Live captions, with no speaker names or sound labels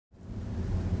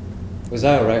Was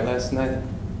I alright last night?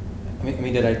 I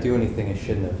mean, did I do anything I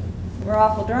shouldn't have? You were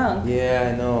awful drunk.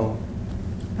 Yeah, I know.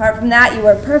 Apart from that, you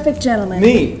were a perfect gentleman.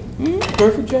 Me?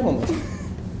 Perfect gentleman.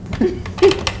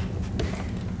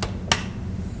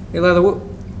 Hey, Lila, what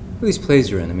are these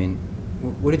plays you're in? I mean,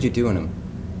 what did you do in them?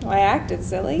 Well, I acted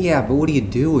silly. Yeah, but what do you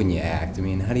do when you act? I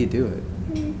mean, how do you do it?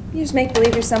 You just make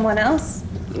believe you're someone else.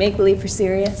 You make believe you're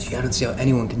serious. Gee, I don't see how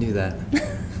anyone can do that.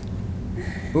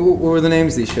 What were the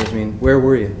names of these shows? I mean, where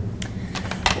were you?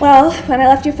 Well, when I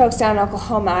left your folks down in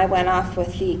Oklahoma, I went off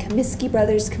with the Comiskey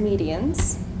Brothers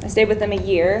comedians. I stayed with them a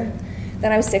year.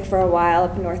 Then I was sick for a while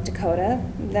up in North Dakota.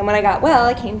 Then when I got well,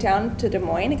 I came down to Des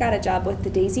Moines and got a job with the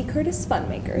Daisy Curtis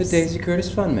Funmakers. The Daisy Curtis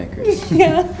Funmakers.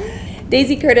 Yeah.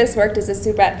 Daisy Curtis worked as a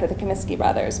soubrette for the Comiskey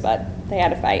Brothers, but they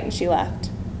had a fight and she left.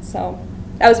 So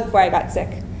that was before I got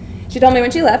sick. She told me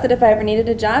when she left that if I ever needed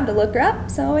a job to look her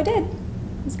up, so I did.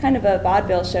 It was kind of a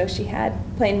vaudeville show she had,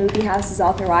 playing movie houses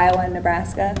all through Iowa and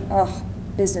Nebraska. Oh,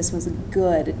 business was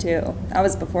good, too. That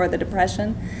was before the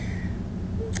Depression.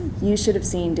 You should have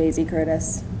seen Daisy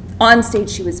Curtis. On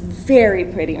stage, she was very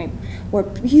pretty. I mean, wore a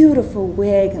beautiful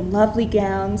wig and lovely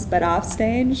gowns, but off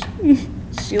stage,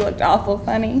 she looked awful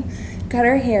funny. Cut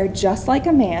her hair just like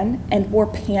a man, and wore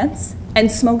pants,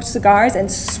 and smoked cigars,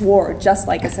 and swore just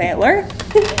like a sailor.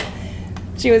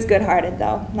 She was good-hearted,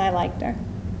 though, and I liked her.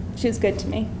 She was good to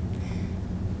me.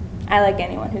 I like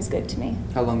anyone who's good to me.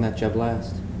 How long that job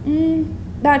last?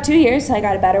 About 2 years, so I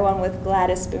got a better one with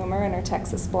Gladys Boomer and her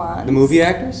Texas Blondes. The movie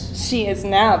actress? She is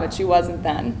now, but she wasn't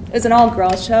then. It was an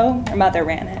all-girls show. Her mother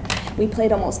ran it. We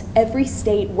played almost every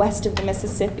state west of the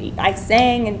Mississippi. I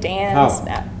sang and danced.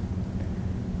 How?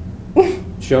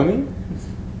 Show me?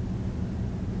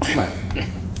 Come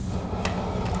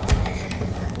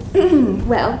on.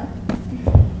 Well,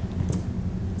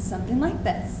 something like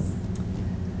this.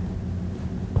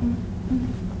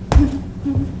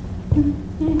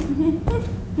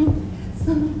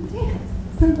 Some dance,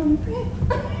 some pray.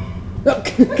 Oh,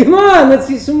 come on, let's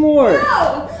see some more.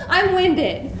 No, I'm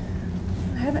winded.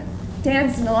 I haven't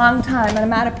danced in a long time and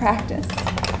I'm out of practice.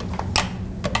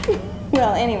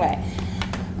 Well, anyway,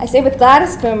 I stayed with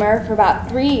Gladys Boomer for about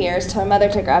 3 years till her mother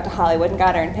took her out to Hollywood and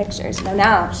got her in pictures.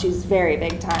 Now she's very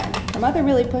big time. Her mother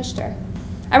really pushed her.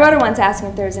 I wrote her once asking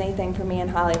if there was anything for me in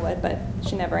Hollywood, but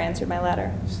she never answered my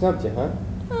letter. Snubbed you, huh?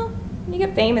 Well, when you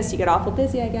get famous, you get awful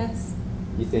busy, I guess.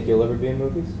 You think you'll ever be in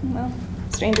movies? Well,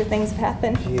 stranger things have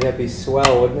happened. Gee, that'd be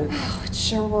swell, wouldn't it? Oh, it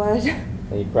sure would.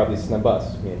 And you'd probably snub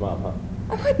us, me and Mom, huh?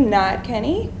 I would not,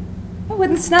 Kenny. I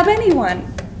wouldn't snub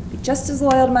anyone. Be just as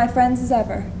loyal to my friends as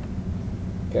ever.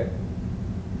 Okay.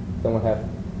 Then what happened?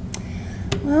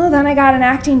 Well, then I got an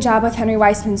acting job with Henry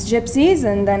Weissman's Gypsies,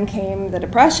 and then came the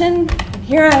Depression, and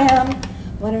here I am,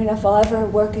 wondering if I'll ever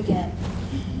work again.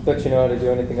 Don't you know how to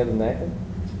do anything other than acting?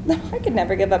 No, I could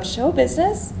never give up show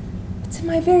business. It's in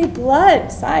my very blood.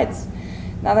 Besides,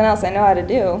 nothing else I know how to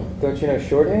do. Don't you know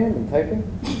shorthand and typing?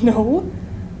 No.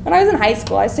 When I was in high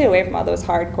school, I stayed away from all those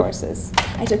hard courses.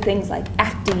 I took things like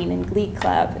acting and glee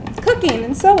club and cooking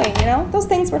and sewing, you know? Those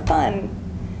things were fun.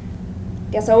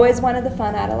 Guess I always wanted the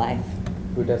fun out of life.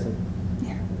 Who doesn't?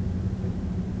 Yeah.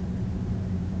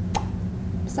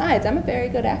 Besides, I'm a very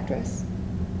good actress.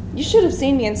 You should have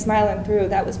seen me in Smiling Through.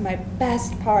 That was my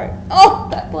best part. Oh,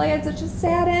 that play had such a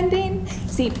sad ending.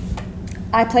 See,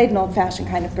 I played an old-fashioned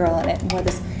kind of girl in it and wore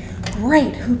this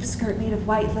great hoop skirt made of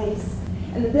white lace.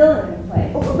 And the villain in the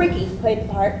play, Ricky, who played the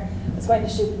part, was going to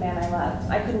shoot the man I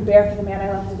loved. I couldn't bear for the man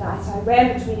I loved to die, so I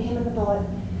ran between him and the bullet,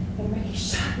 and Ricky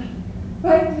shot me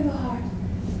right through the heart.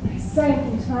 And I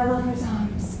sank into my lover's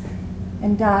arms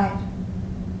and died.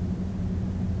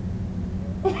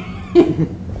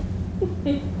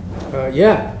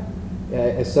 Yeah.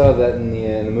 I saw that in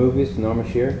the movies with Norma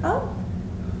Shearer. Oh,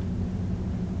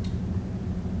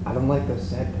 I don't like those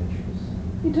sad pictures.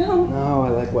 you don't? No, I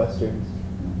like westerns.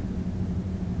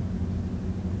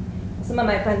 Some of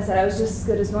my friends said I was just as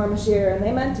good as Norma Shearer, and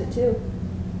they meant it, too.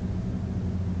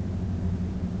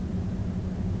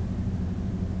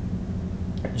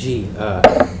 Gee, I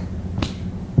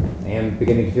am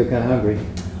beginning to feel kind of hungry.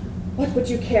 What would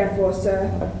you care for,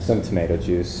 sir? Some tomato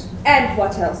juice. And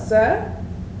what else, sir?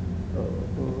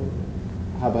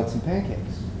 How about some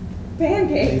pancakes?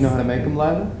 Pancakes. Do you know how to make them,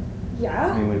 Lila? I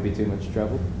Yeah? mean, would it be too much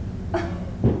trouble?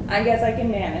 I guess I can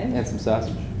manage. And some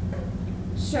sausage.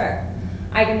 Sure.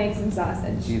 I can make some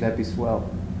sausage. Gee, that'd be swell.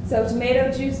 So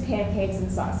tomato juice, pancakes,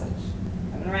 and sausage.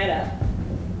 Coming right up.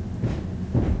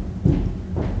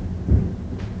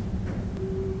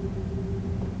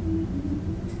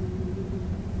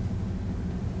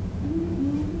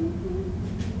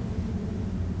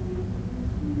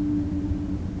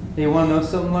 Hey, you want to know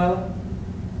something, Lila?